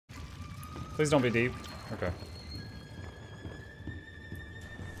Please don't be deep. Okay.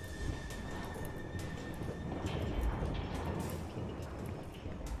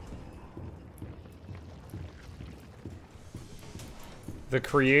 The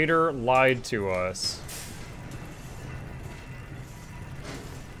creator lied to us.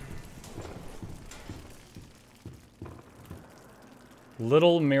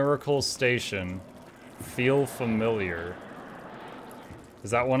 Little Miracle Station. Feel familiar. Is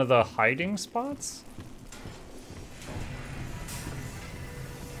that one of the hiding spots?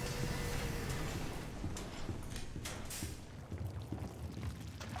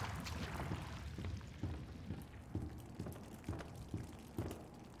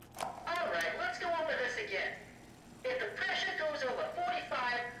 Alright, let's go over this again. If the pressure goes over 45,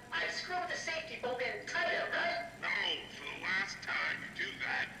 I screw the safety bolt in tighter, right? No, for the last time you do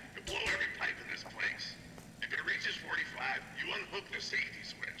that, you blow every pipe in this place. If it reaches 45, you unhook the safety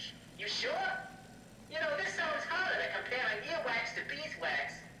switch. You sure? You know, this sounds harder than comparing earwax to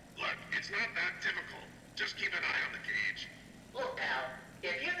beeswax. Look, it's not that difficult. Just keep an eye on the gauge. Look, pal,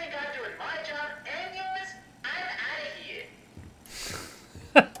 if you think I'm doing my job and yours, I'm out of here.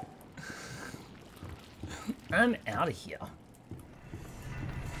 I'm out of here.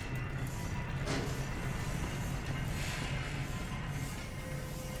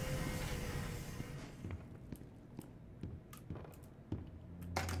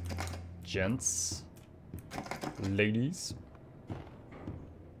 Gents, ladies.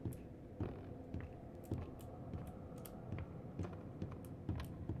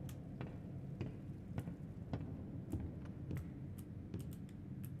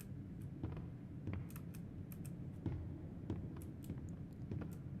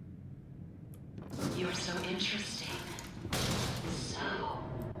 You're so interesting. So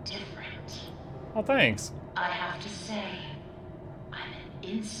different. Oh, thanks. I have to say, I'm an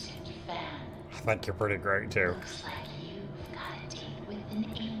instant fan. I think you're pretty great too. Looks like you've got a date with an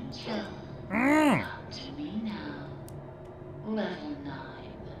angel. Mm. Come to me now. Level 9.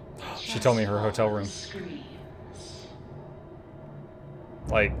 She told me her hotel room. Screams.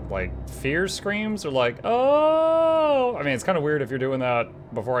 Like fear screams or like, oh! I mean, it's kind of weird if you're doing that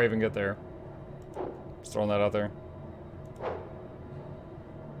before I even get there. Just throwing that out there.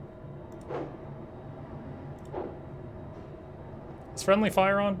 Is friendly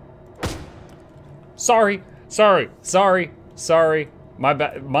fire on? Sorry. My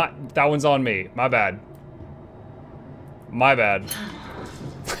bad. That one's on me. My bad. Step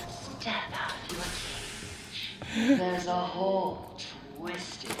out of your cage. There's a whole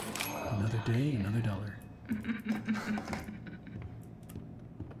twisted world. Another day, another dollar.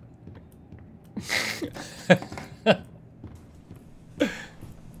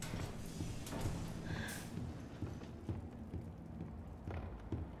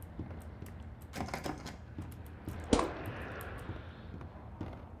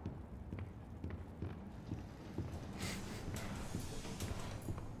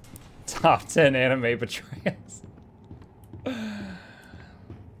 Top 10 anime betrayals. These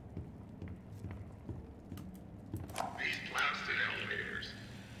blasted elevators.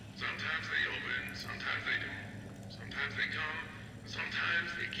 Sometimes they open, sometimes they don't. Sometimes they come, sometimes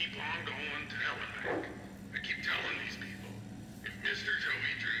they keep on going to hell and back. I keep telling these people, if Mr.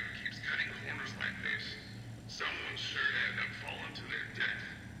 Toby Drew keeps cutting corners like this, someone's sure to end up falling to their death.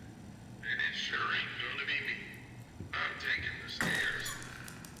 And it sure ain't gonna be me. I'm taking the stairs.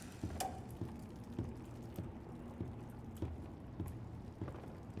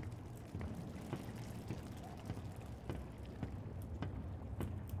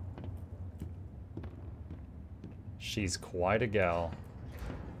 She's quite a gal.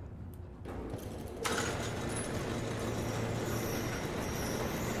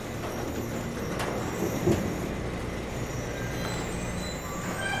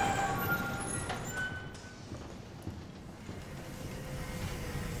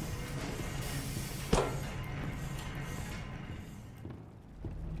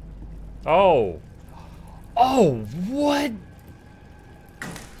 Oh. Oh, what?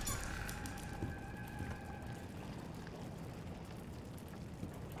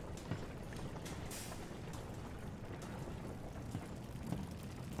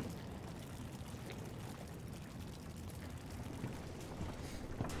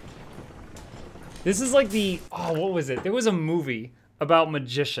 This is like the, oh, what was it? There was a movie about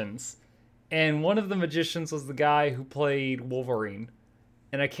magicians. And one of the magicians was the guy who played Wolverine.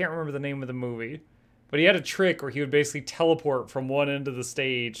 And I can't remember the name of the movie. But he had a trick where he would basically teleport from one end of the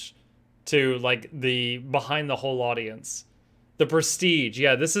stage to like the behind the whole audience. The Prestige.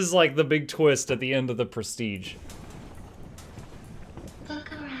 Yeah, this is like the big twist at the end of the Prestige.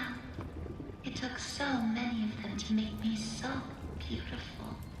 Look around. took so many of them to make me so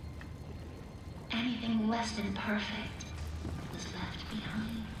beautiful. Anything less than perfect was left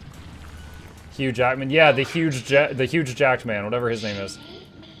behind. Hugh Jackman. Yeah, the huge jacked man, whatever his name is. Who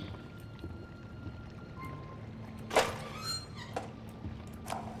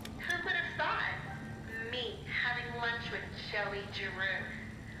would have thought? Me having lunch with Joey Giroux.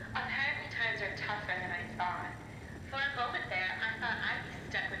 Apparently times are tougher than I thought. For a moment there, I thought I'd be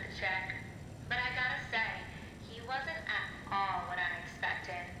stuck with the check. But I gotta say, he wasn't at all what I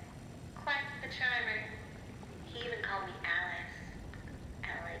expected. Quite the charmer. He even called me Alice. I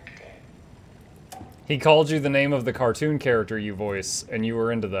liked it. He called you the name of the cartoon character you voice, and you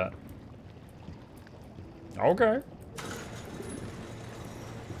were into that. Okay.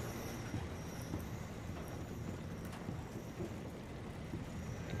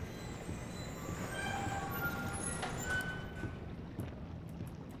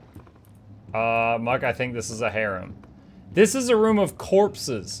 Muck, I think this is a harem. This is a room of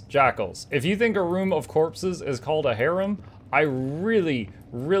corpses, Jackals. If you think a room of corpses is called a harem, I really,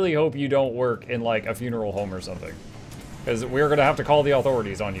 really hope you don't work in, like, a funeral home or something. Because we're gonna have to call the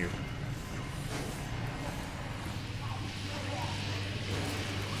authorities on you.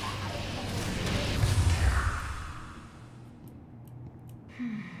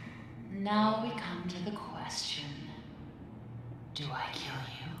 Now we come to the question. Do I kill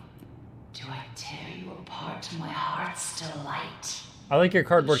you? Do I tear you apart to my heart's delight? I like your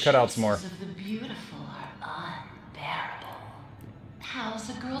cardboard cutouts more. The choices of the beautiful are unbearable. How's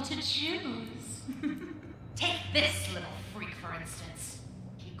a girl to choose? Take this little freak, for instance.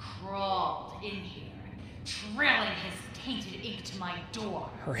 He crawled in here, trailing his tainted ink to my door.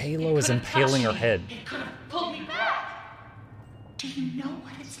 Her halo is impaling her head. It could have pulled me back. Do you know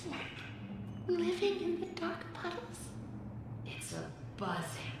what it's like living in the dark puddles? It's a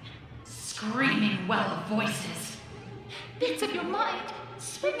buzzing, screaming well of voices. Bits of your mind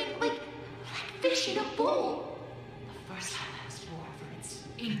swimming like fish in a bowl. The first time I was born from its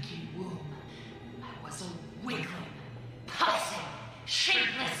inky womb, I was a wiggling, pulsing,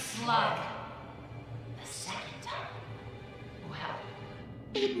 shapeless slug. The second time, well,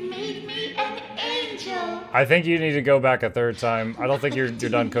 it made me an angel. I think you need to go back a third time. I don't think you're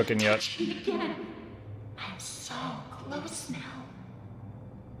done cooking yet. Touch me again. I'm so close now.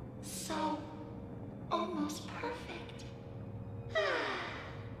 So almost perfect.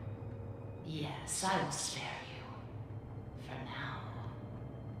 Yes, I will spare you. For now.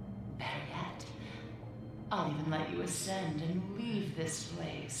 Better yet, I'll even let you ascend and leave this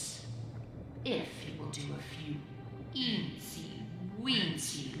place. If you will do a few eensy,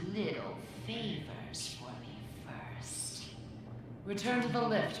 weensy little favors for me first. Return to the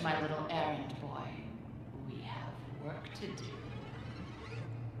lift, my little errand boy. We have work to do.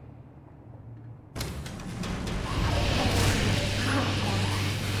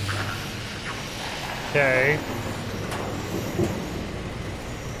 Okay.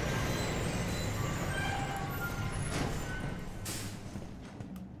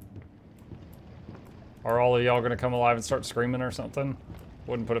 Are all of y'all gonna come alive and start screaming or something?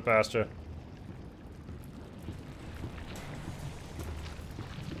 Wouldn't put it past you.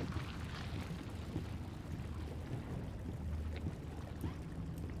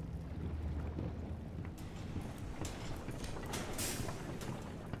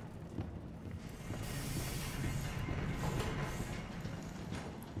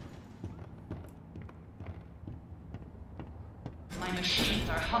 My machines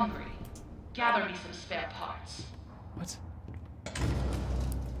are hungry. Gather me some spare parts. What?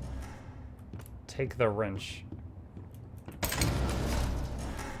 Take the wrench.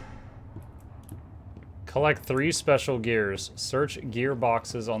 Collect 3 special gears. Search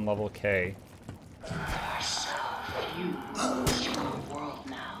gearboxes on level K. There are so few rules to our world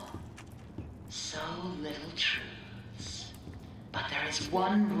now. So little truths. But there is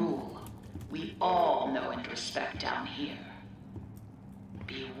one rule we all know and respect down here.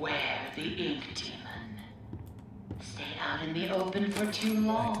 Beware the ink demon. Stay out in the open for too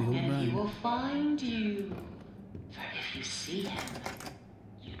long and he will find you. For if you see him,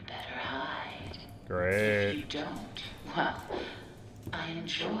 you'd better hide. Great. If you don't, well, I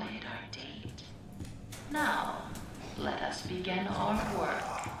enjoyed our date. Now, let us begin our work.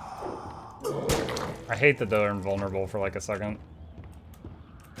 I hate that they're invulnerable for like a second.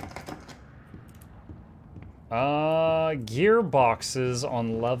 Gearboxes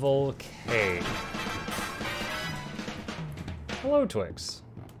on level K. Hello, Twix.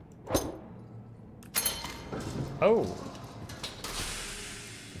 Oh.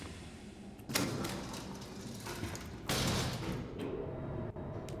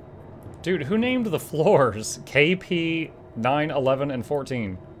 Dude, who named the floors? KP 9, 11, and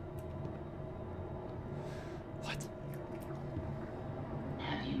 14. What?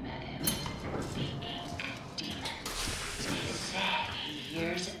 Have you met him? The ink demon. They say he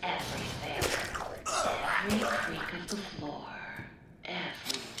hears everything. Every creak of the floor.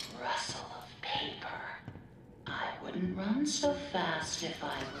 Every rustle of paper. I wouldn't run so fast if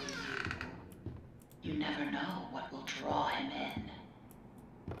I were you. You never know what will draw him in.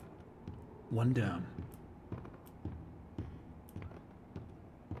 One down.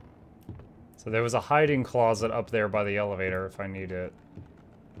 So there was a hiding closet up there by the elevator if I need it.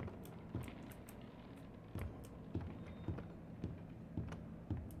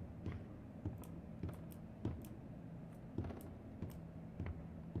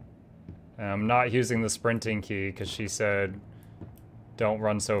 And I'm not using the sprinting key because she said, don't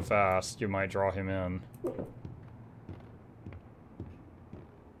run so fast, you might draw him in.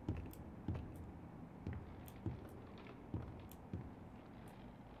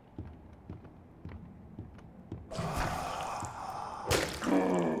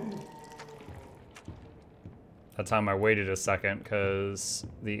 That time I waited a second because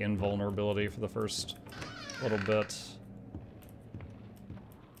the invulnerability for the first little bit.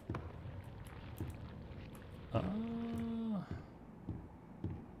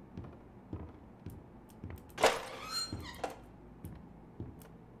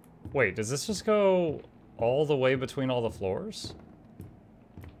 Wait, does this just go all the way between all the floors?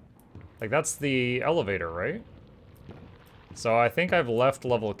 Like, that's the elevator, right? So I think I've left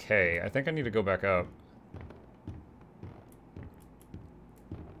level K. I think I need to go back up.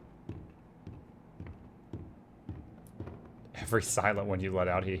 Every silent one you let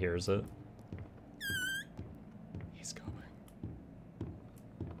out, he hears it. He's coming.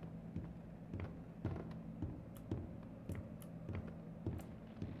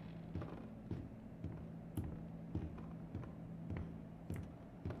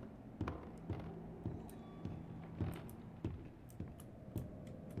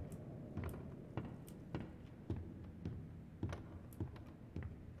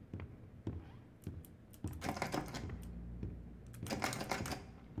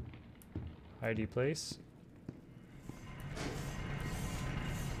 ID place.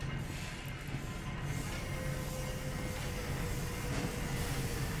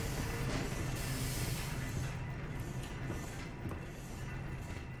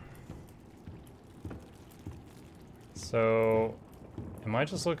 So, am I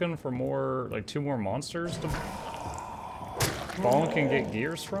just looking for more, like 2 more monsters to bonk and get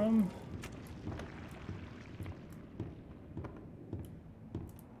gears from?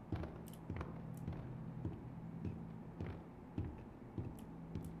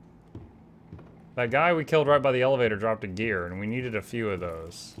 That guy we killed right by the elevator dropped a gear, and we needed a few of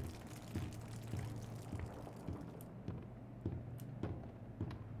those.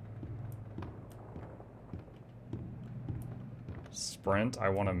 Sprint, I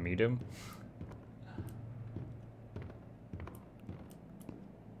want to meet him.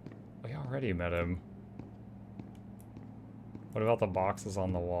 We already met him. What about the boxes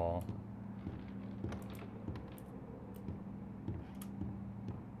on the wall?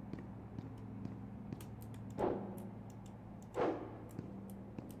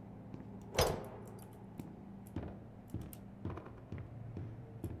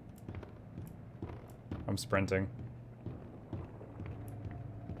 I'm sprinting.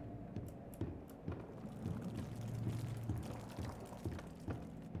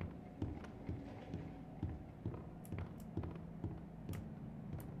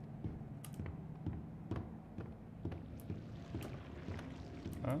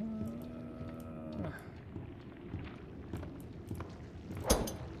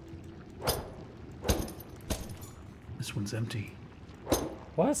 This one's empty.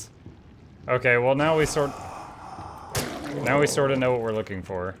 What? Okay, well now we sort of know what we're looking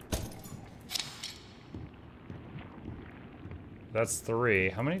for. That's 3.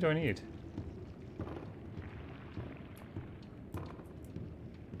 How many do I need?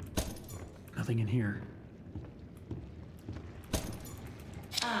 Nothing in here.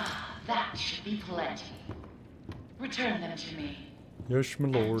 Ah, that should be plenty. Return them to me. Yes, my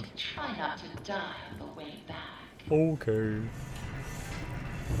lord. And try not to die on the way back. Okay.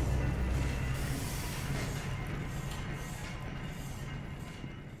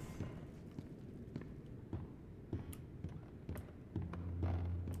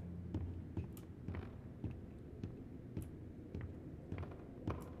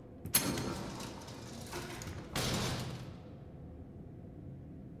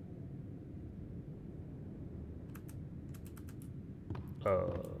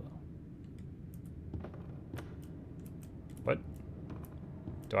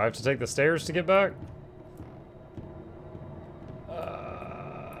 Do I have to take the stairs to get back?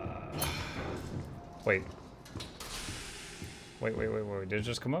 Wait. Wait. Did it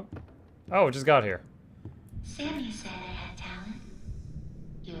just come up? Oh, it just got here. Sammy said I had talent.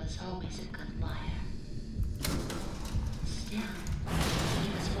 He was always a good liar. Still,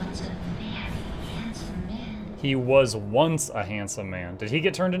 he was once a very handsome man. He was once a handsome man. Did he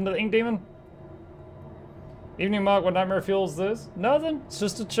get turned into the Ink Demon? Evening Mug, what nightmare fuels this? Nothing. It's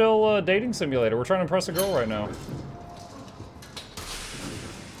just a chill dating simulator. We're trying to impress a girl right now.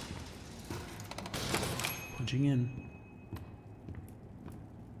 Punching in.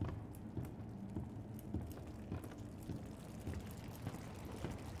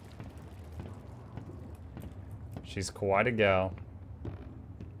 She's quite a gal.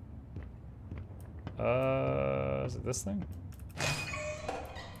 Is it this thing? Have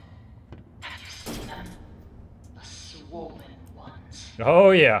you seen them? The swollen ones.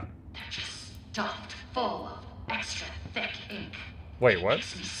 Oh, yeah. They're just stuffed full of extra thick ink. Wait, what?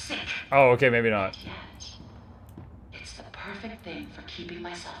 Makes me sick. Oh, okay, maybe not. Yet, it's the perfect thing for keeping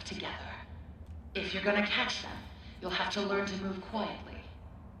myself together. If you're gonna catch them, you'll have to learn to move quietly.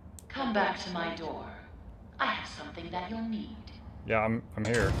 Come back to my door. I have something that you'll need. Yeah, I'm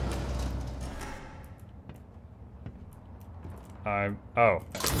here. Oh.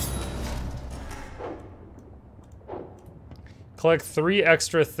 Collect 3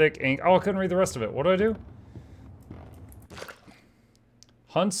 extra thick ink. Oh, I couldn't read the rest of it. What do I do?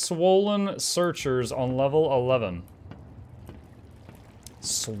 Hunt swollen searchers on level 11.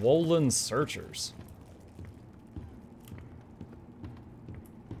 Swollen searchers.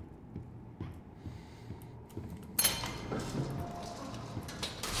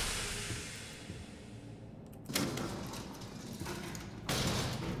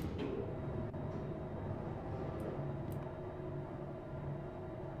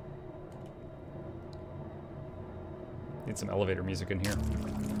 Need some elevator music in here.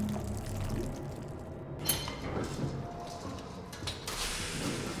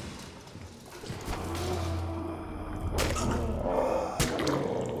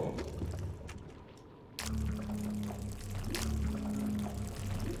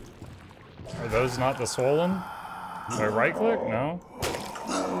 Are those not the swollen? Do I right click? No.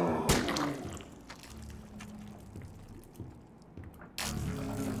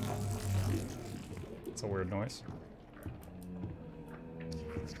 It's a weird noise.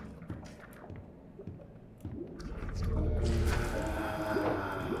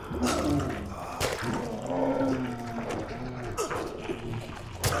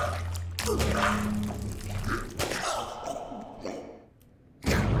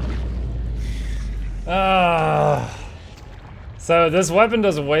 So this weapon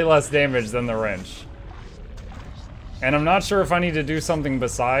does way less damage than the wrench. And I'm not sure if I need to do something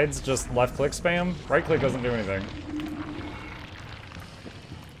besides just left click spam. Right click doesn't do anything.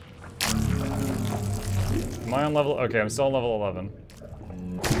 Am I on level? Okay, I'm still on level 11.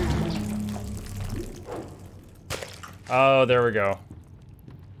 Oh, there we go.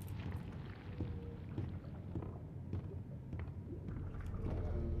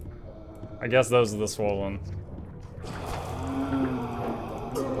 I guess those are the swollen.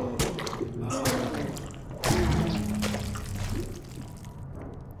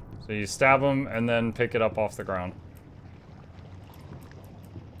 So you stab them and then pick it up off the ground.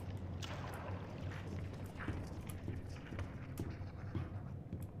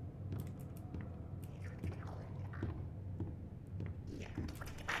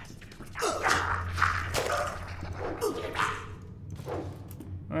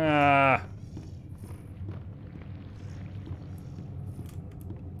 Ah.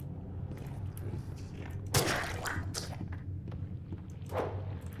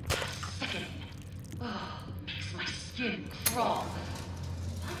 Oh, makes my skin crawl.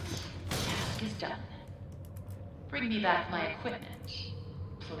 But the task is done. Bring me back my equipment,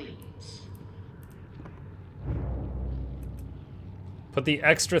 please. Put the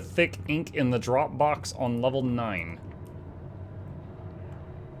extra thick ink in the drop box on level 9.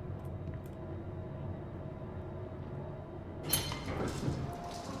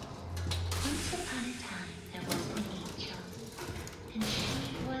 Once upon a time, there was an angel, and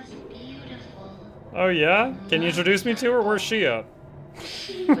she was beautiful. Oh yeah? Can you introduce me to her? Where's she at?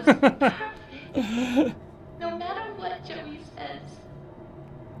 She was perfect. No matter what Joey says.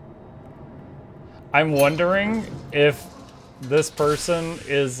 I'm wondering if this person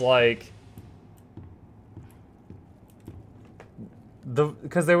is like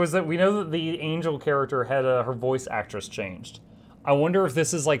because there was we know that the angel character had her voice actress changed. I wonder if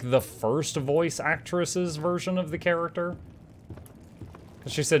this is like the first voice actress's version of the character.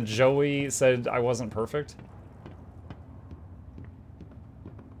 Because she said Joey said I wasn't perfect.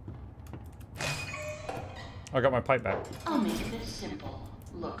 I got my pipe back. I'll make this simple.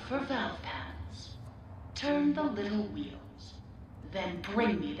 Look for valve pads. Turn the little wheels. Then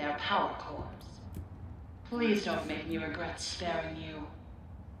bring me their power cores. Please don't make me regret sparing you.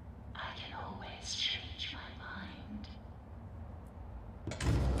 I can always change my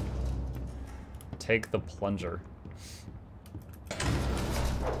mind. Take the plunger.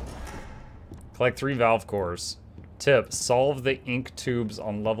 Collect 3 valve cores. Tip, solve the ink tubes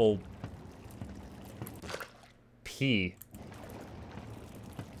on level P.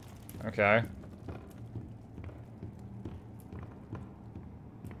 Okay.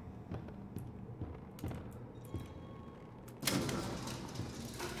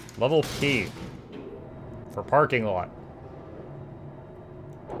 Level P. For parking lot.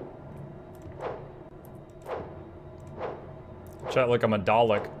 Chat like I'm a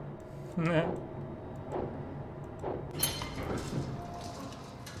Dalek.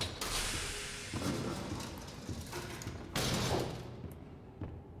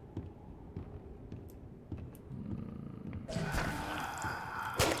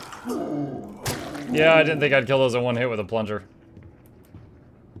 Yeah, I didn't think I'd kill those in one hit with a plunger.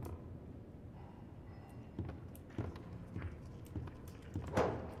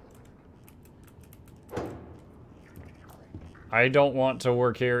 I don't want to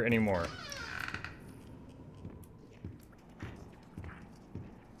work here anymore.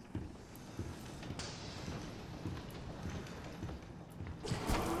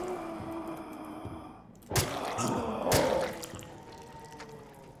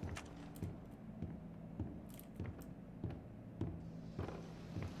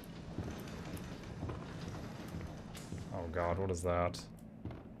 Oh God, what is that?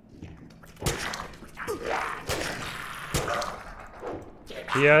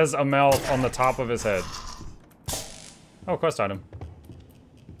 He has a mouth on the top of his head. Oh, quest item.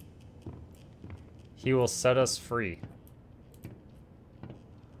 He will set us free.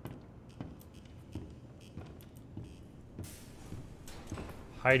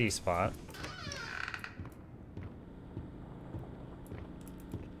 Hidey spot.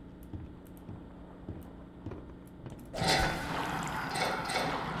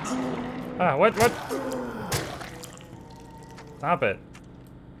 Ah, what? Stop it.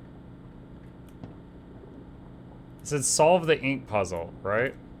 It said solve the ink puzzle,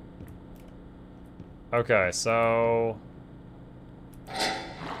 right? Okay, so...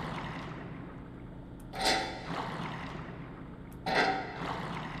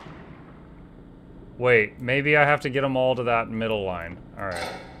 Wait, maybe I have to get them all to that middle line.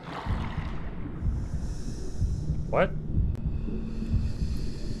 Alright. What?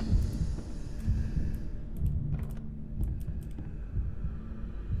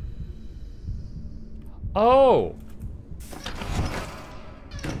 Oh!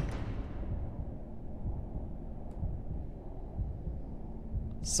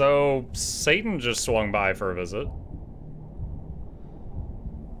 So, Satan just swung by for a visit.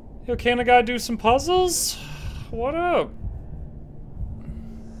 Yo, can a guy do some puzzles? What up?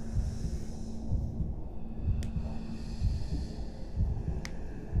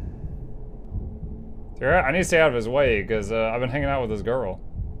 I need to stay out of his way, because I've been hanging out with this girl.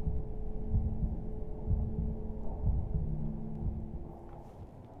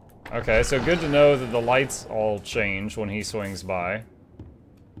 Okay, so good to know that the lights all change when he swings by.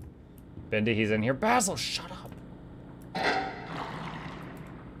 Bendy, he's in here. Basil, shut up!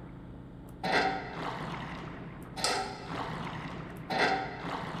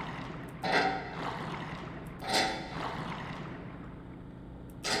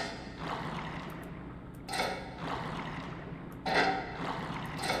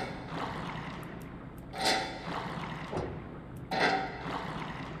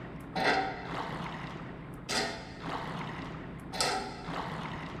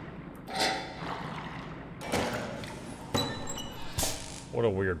 What a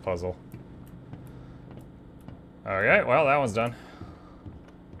weird puzzle. Okay, well, that one's done.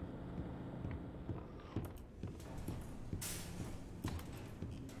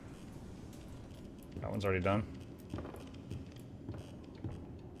 That one's already done.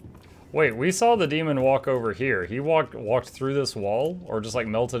 Wait, we saw the demon walk over here. He walked through this wall, or just like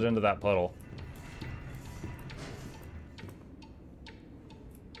melted into that puddle?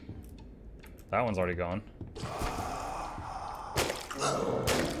 That one's already gone.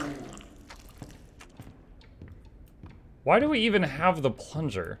 Why do we even have the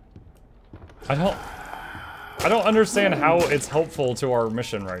plunger? I don't understand how it's helpful to our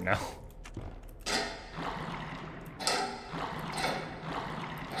mission right now.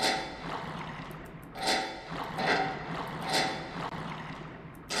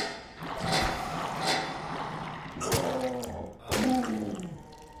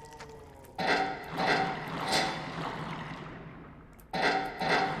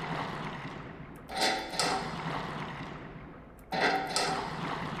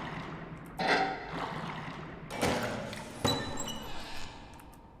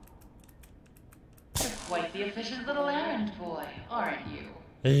 quite the efficient little errand boy, aren't you?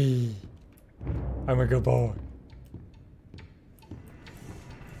 Hey, I'm a good boy.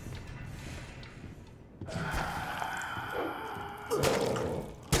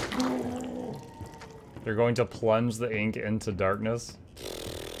 You're going to plunge the ink into darkness?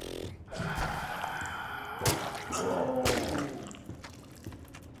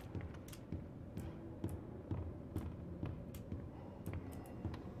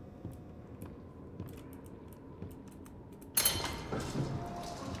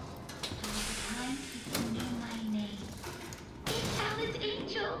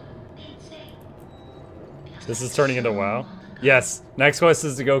 This is turning into WoW. Yes, next quest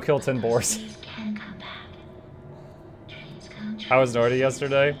is to go kill 10 boars. How was Nordy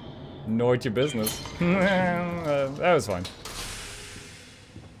yesterday? Not your business. That was fun.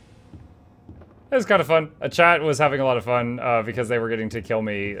 It was kind of fun. A chat was having a lot of fun because they were getting to kill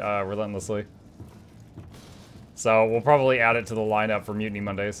me relentlessly. So we'll probably add it to the lineup for Mutiny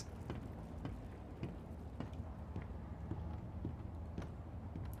Mondays.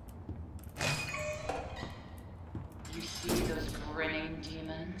 You see those grinning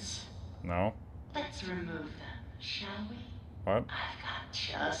demons? No. Let's remove them, shall we? What? I've got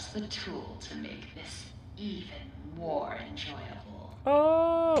just the tool to make this even more enjoyable.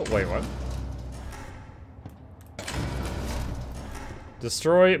 Oh, wait, what?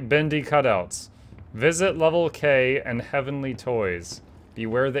 Destroy Bendy cutouts. Visit level K and Heavenly Toys.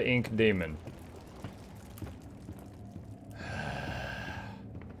 Beware the ink demon.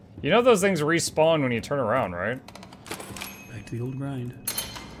 You know those things respawn when you turn around, right? Back to the old grind.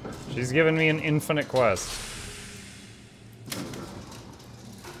 She's given me an infinite quest.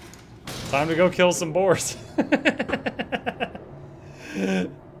 Time to go kill some boars.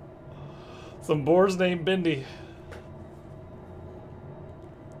 Some boars named Bendy.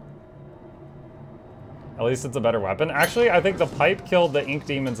 At least it's a better weapon. Actually, I think the pipe killed the ink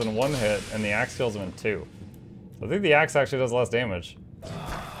demons in 1 hit, and the axe kills them in 2. So I think the axe actually does less damage.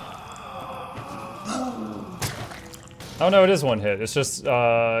 Oh no, it is 1 hit. It's just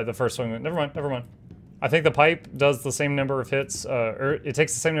the first swing. Never mind, never mind. I think the pipe does the same number of hits, or it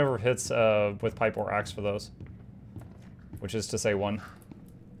takes the same number of hits with pipe or axe for those. Which is to say 1.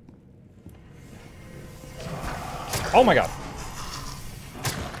 Oh my god.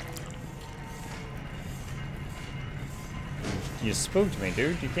 You spooked me,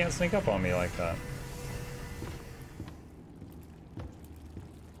 dude. You can't sneak up on me like that.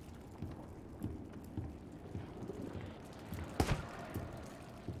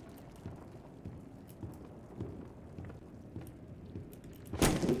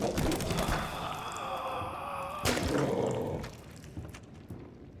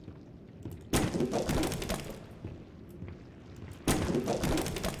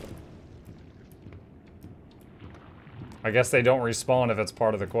 I guess they don't respawn if it's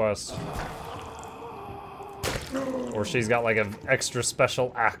part of the quest. Or she's got like an extra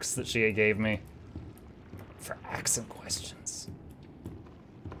special axe that she gave me. For accent questions.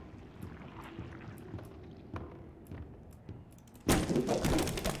 I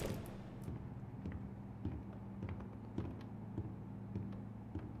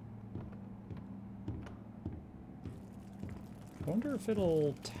wonder if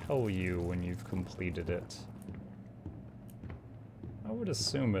it'll tell you when you've completed it. I would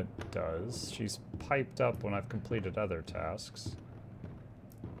assume it does. She's piped up when I've completed other tasks.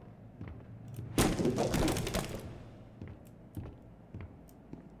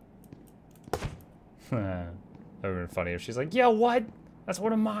 That would have been funny if she's like, yeah, what? That's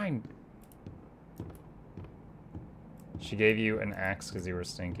one of mine. She gave you an axe because you were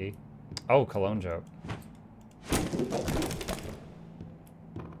stinky. Oh, cologne joke.